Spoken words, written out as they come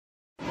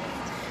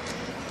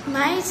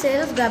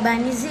Myself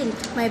Gabani Zil.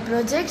 My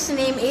project's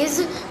name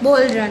is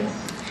Ball Run.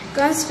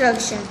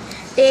 Construction.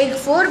 Take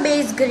 4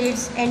 base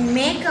grids and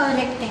make a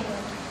rectangle.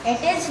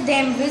 Attach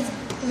them with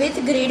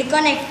grid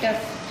connector.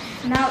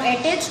 Now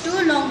attach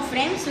 2 long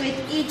frames with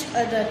each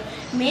other.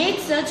 Make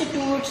such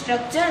 2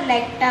 structure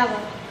like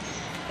tower.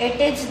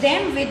 Attach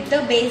them with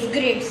the base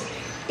grids.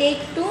 Take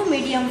 2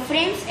 medium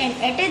frames and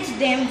attach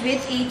them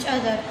with each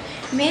other.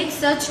 Make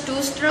such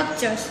 2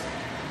 structures.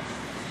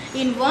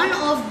 In one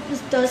of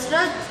the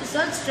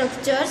such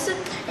structures,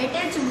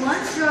 attach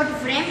 1 short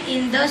frame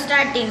in the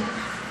starting.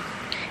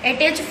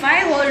 Attach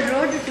 5-hole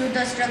rod to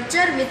the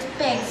structure with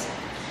pegs.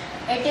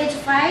 Attach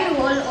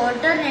 5-hole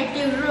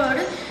alternative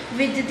rod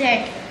with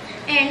that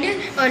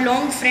and a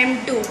long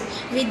frame too.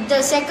 With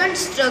the second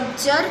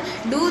structure,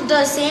 do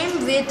the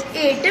same with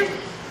it,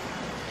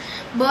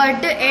 but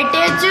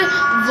attach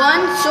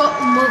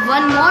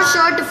one more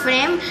short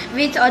frame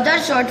with other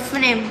short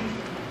frame.